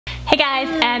guys,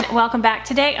 and welcome back.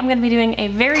 Today I'm going to be doing a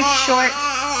very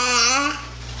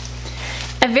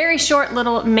short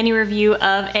little mini review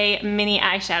of a mini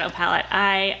eyeshadow palette.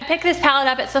 I picked this palette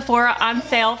up at Sephora on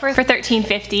sale for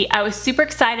 $13.50. I was super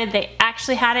excited they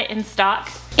actually had it in stock.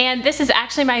 And this is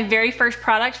actually my very first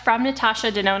product from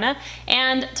Natasha Denona.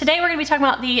 And today we're going to be talking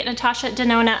about the Natasha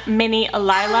Denona Mini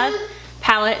Lila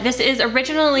palette. This is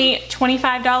originally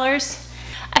 $25.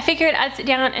 I figured I'd sit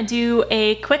down and do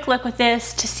a quick look with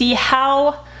this to see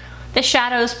how the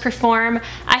shadows perform.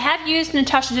 I have used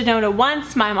Natasha Denona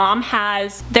once. My mom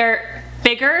has their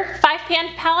bigger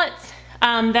 5-pan palettes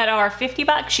that are 50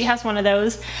 bucks. She has one of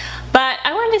those. But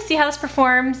I wanted to see how this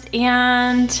performs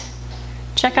and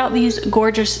check out these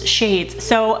gorgeous shades.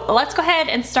 So let's go ahead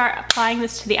and start applying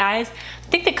this to the eyes. I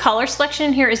think the color selection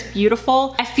in here is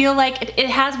beautiful. I feel like it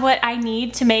has what I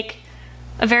need to make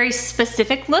a very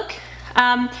specific look.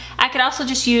 I could also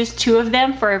just use 2 of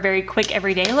them for a very quick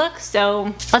everyday look,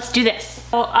 so let's do this.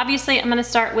 So obviously I'm going to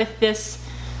start with this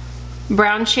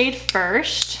brown shade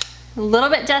first. A little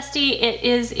bit dusty. It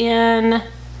is in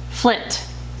Flint.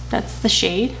 That's the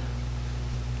shade.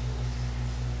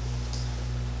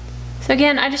 So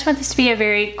again, I just want this to be a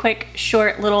very quick,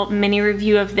 short little mini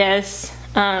review of this.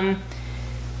 Wow.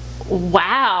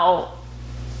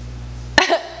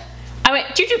 I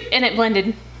went choo-choo and it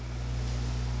blended.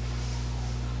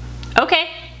 Okay.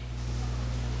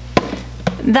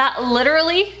 That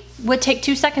literally would take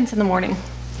 2 seconds in the morning.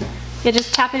 You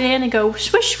just tap it in and go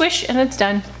swish, swish, and it's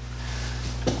done.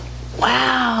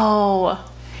 Wow.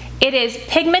 It is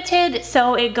pigmented,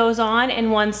 so it goes on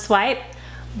in one swipe,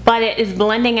 but it is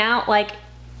blending out like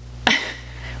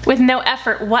with no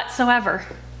effort whatsoever.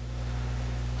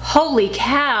 Holy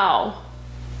cow.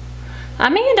 I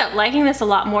may end up liking this a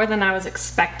lot more than I was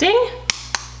expecting.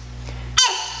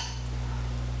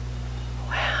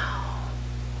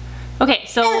 Okay,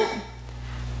 so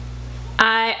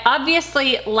I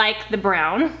obviously like the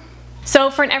brown. So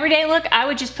for an everyday look, I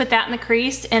would just put that in the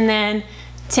crease and then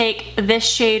take this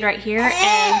shade right here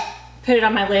and put it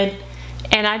on my lid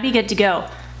and I'd be good to go.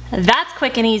 That's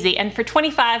quick and easy. And for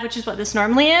 $25, which is what this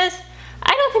normally is,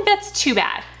 I don't think that's too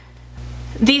bad.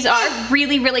 These are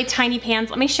really, really tiny pans.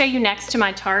 Let me show you next to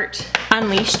my Tarte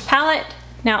Unleashed palette.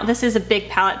 Now this is a big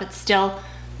palette, but still,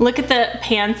 look at the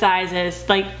pan sizes.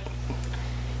 Like,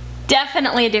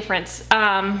 definitely a difference.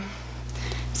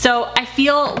 So I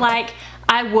feel like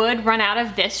I would run out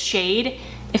of this shade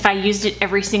if I used it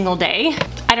every single day.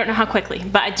 I don't know how quickly,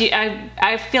 but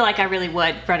I feel like I really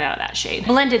would run out of that shade.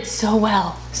 Blended so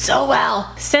well, so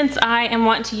well. Since I am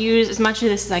wanting to use as much of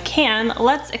this as I can,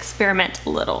 let's experiment a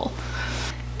little.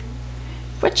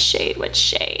 Which shade, which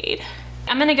shade?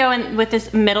 I'm gonna go in with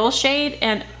this middle shade,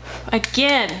 and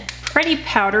again, pretty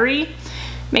powdery.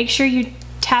 Make sure you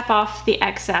tap off the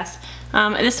excess.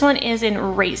 This one is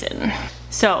in Raisin.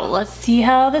 So let's see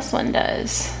how this one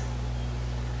does.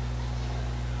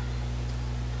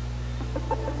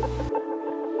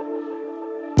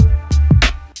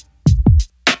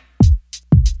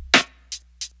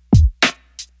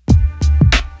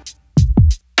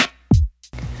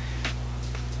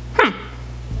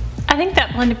 I think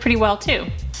that blended pretty well too.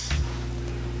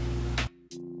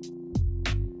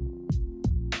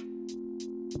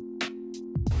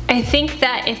 I think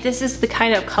that if this is the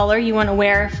kind of color you want to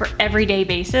wear for everyday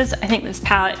basis, I think this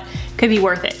palette could be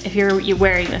worth it if you're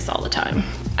wearing this all the time.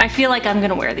 I feel like I'm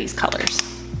gonna wear these colors.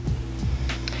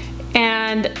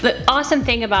 And the awesome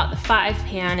thing about the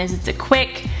 5-pan is it's a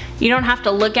quick, you don't have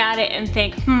to look at it and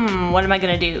think, what am I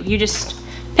gonna do? You just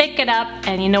pick it up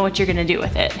and you know what you're gonna do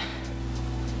with it.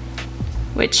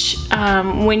 Which,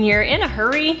 when you're in a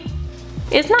hurry,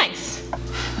 is nice.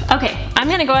 Okay, I'm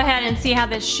gonna go ahead and see how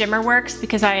this shimmer works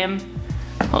because I am,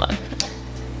 hold on.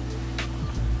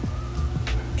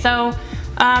 So,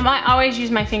 I always use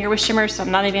my finger with shimmer, so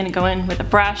I'm not even gonna go in with a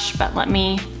brush, but let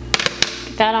me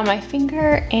get that on my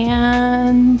finger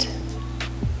and,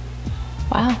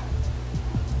 wow.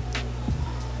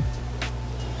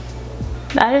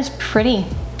 That is pretty.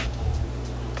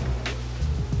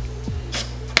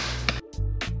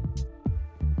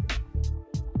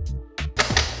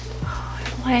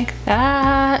 Like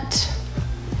that.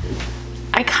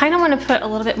 I kind of want to put a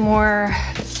little bit more,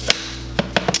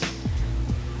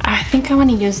 I think I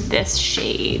want to use this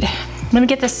shade. Let me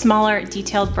get this smaller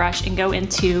detailed brush and go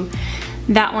into,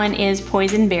 that one is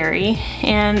Poison Berry,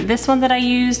 and this one that I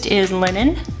used is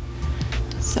Linen.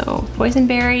 So Poison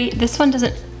Berry, this one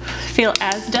doesn't feel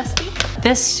as dusty.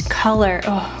 This color,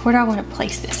 oh, where do I want to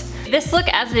place this? This look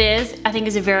as it is, I think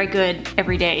is a very good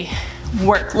everyday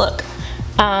work look.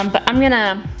 But I'm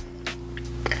gonna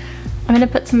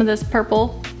put some of this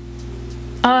purple.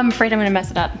 Oh, I'm afraid I'm gonna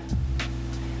mess it up.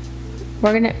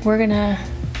 we're gonna,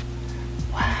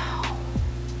 wow,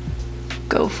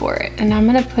 go for it. And I'm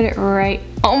gonna put it right,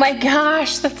 oh my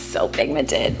gosh, that's so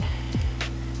pigmented.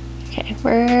 Okay,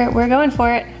 we're going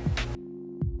for it.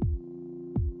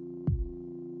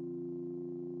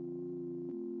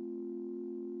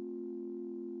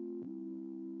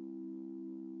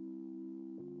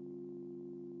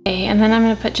 Okay, and then I'm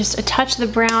gonna put just a touch of the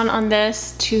brown on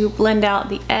this to blend out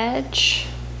the edge.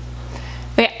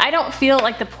 Okay, I don't feel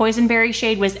like the Poison Berry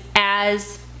shade was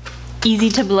as easy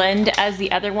to blend as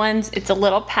the other ones. It's a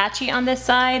little patchy on this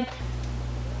side,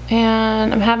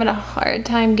 and I'm having a hard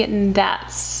time getting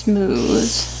that smooth.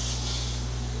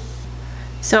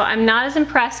 So I'm not as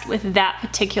impressed with that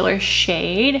particular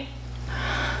shade,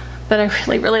 but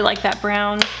I really like that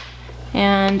brown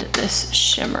and this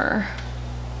shimmer.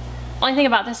 Only thing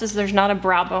about this is there's not a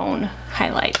brow bone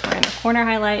highlight or in the corner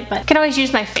highlight, but I can always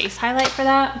use my face highlight for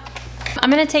that.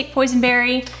 I'm gonna take Poison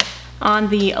Berry on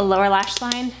the lower lash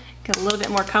line, get a little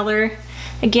bit more color.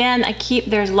 Again,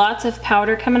 there's lots of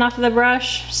powder coming off of the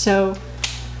brush, so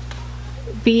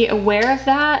be aware of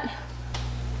that.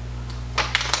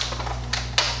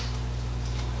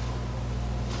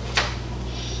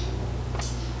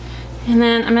 And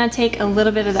then I'm gonna take a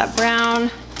little bit of that brown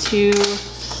to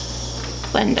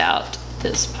blend out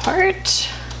this part.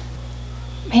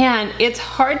 Man, it's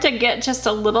hard to get just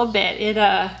a little bit. It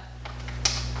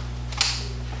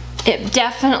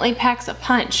definitely packs a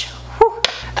punch. Whew.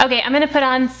 Okay, I'm gonna put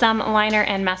on some liner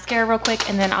and mascara real quick,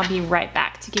 and then I'll be right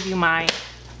back to give you my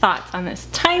thoughts on this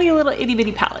tiny little itty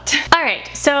bitty palette. All right,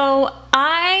 so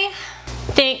I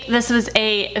think this was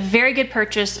a very good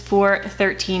purchase for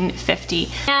 $13.50.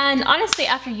 And honestly,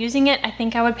 after using it, I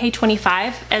think I would pay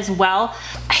 $25 as well.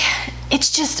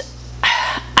 It's just,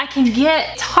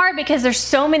 it's hard because there's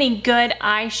so many good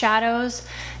eyeshadows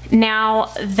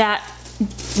now that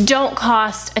don't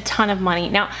cost a ton of money.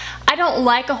 Now, I don't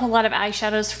like a whole lot of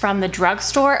eyeshadows from the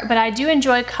drugstore, but I do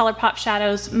enjoy ColourPop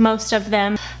shadows, most of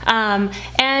them.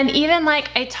 And even like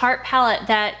a Tarte palette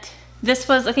that this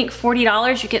was, I think,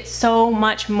 $40, you get so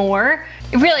much more.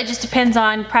 It really just depends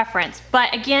on preference.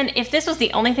 But again, if this was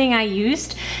the only thing I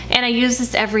used, and I use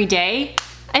this every day,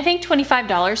 I think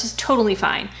 $25 is totally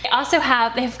fine.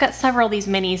 They've got several of these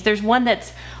minis. There's one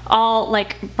that's all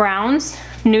like browns,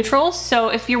 neutrals. So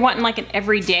if you're wanting like an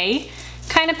everyday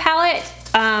kind of palette,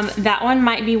 that one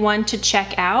might be one to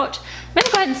check out. I'm gonna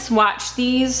go ahead and swatch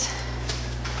these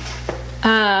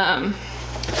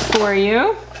for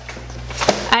you.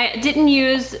 I didn't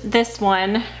use this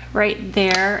one right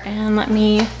there, and let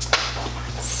me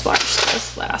swatch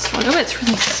this last one. Oh, it's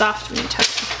really soft when you touch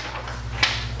it.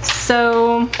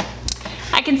 So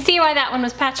I can see why that one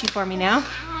was patchy for me now.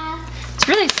 It's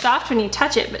really soft when you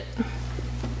touch it, but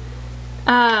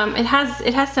it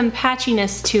has some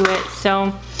patchiness to it.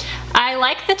 So I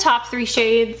like the top three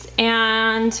shades,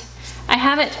 and I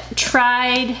haven't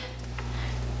tried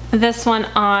this one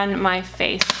on my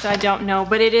face, so I don't know,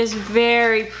 but it is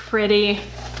very pretty.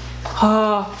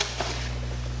 Oh,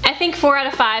 I think 4 out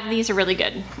of 5 of these are really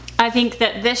good. I think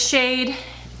that this shade,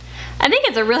 I think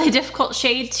it's a really difficult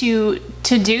shade to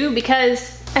do,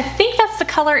 because I think that's the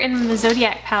color in the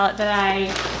Zodiac palette that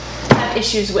I have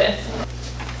issues with.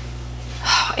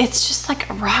 Oh, it's just like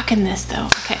rocking this though.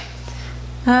 Okay.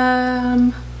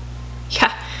 Yeah,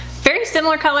 very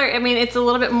similar color. I mean, it's a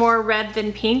little bit more red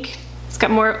than pink. It's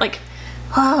got more like,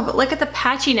 oh, but look at the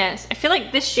patchiness. I feel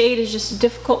like this shade is just a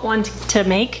difficult one to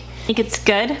make. I think it's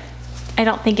good. I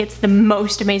don't think it's the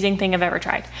most amazing thing I've ever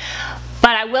tried.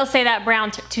 But I will say that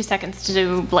brown took 2 seconds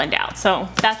to blend out, so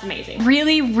that's amazing.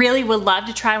 Really, really would love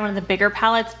to try one of the bigger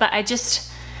palettes, but I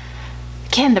just,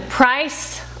 again, the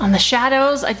price on the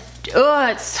shadows,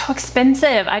 it's so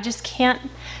expensive. I just can't,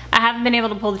 I haven't been able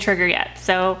to pull the trigger yet.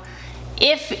 So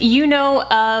if you know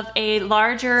of a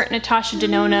larger Natasha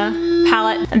Denona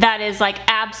palette that is like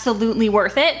absolutely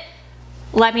worth it,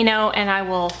 let me know and I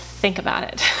will think about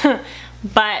it.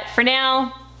 But for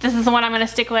now, this is the one I'm gonna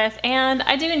stick with, and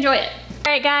I do enjoy it.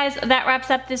 All right guys, that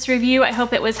wraps up this review. I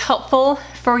hope it was helpful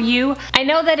for you. I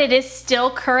know that it is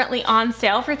still currently on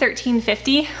sale for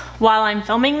 $13.50 while I'm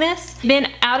filming this. It's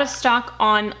been out of stock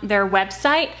on their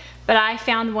website, but I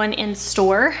found one in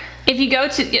store. If you go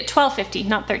to $12.50,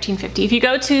 not $13.50. If you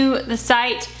go to the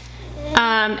site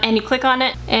and you click on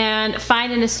it and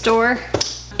find in a store,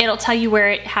 it'll tell you where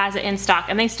it has it in stock,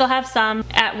 and they still have some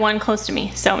at one close to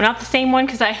me. So not the same one,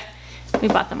 because we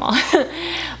bought them all.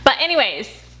 But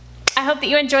anyways, I hope that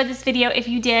you enjoyed this video. If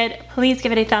you did, please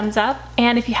give it a thumbs up.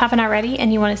 And if you haven't already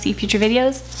and you want to see future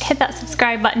videos, hit that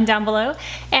subscribe button down below.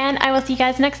 And I will see you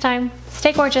guys next time.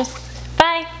 Stay gorgeous.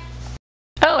 Bye.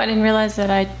 Oh, I didn't realize that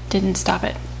I didn't stop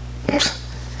it.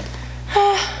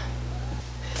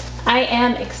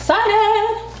 am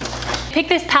excited. Pick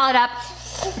this palette up.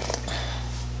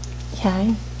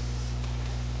 Yeah.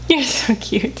 You're so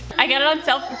cute. I got it on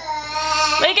sale.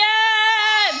 Lincoln!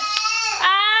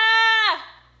 Ah!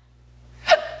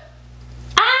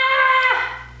 Ah!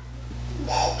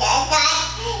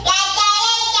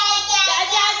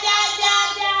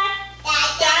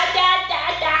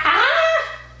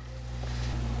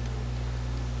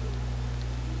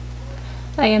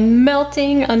 I am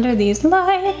melting under these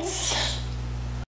lights.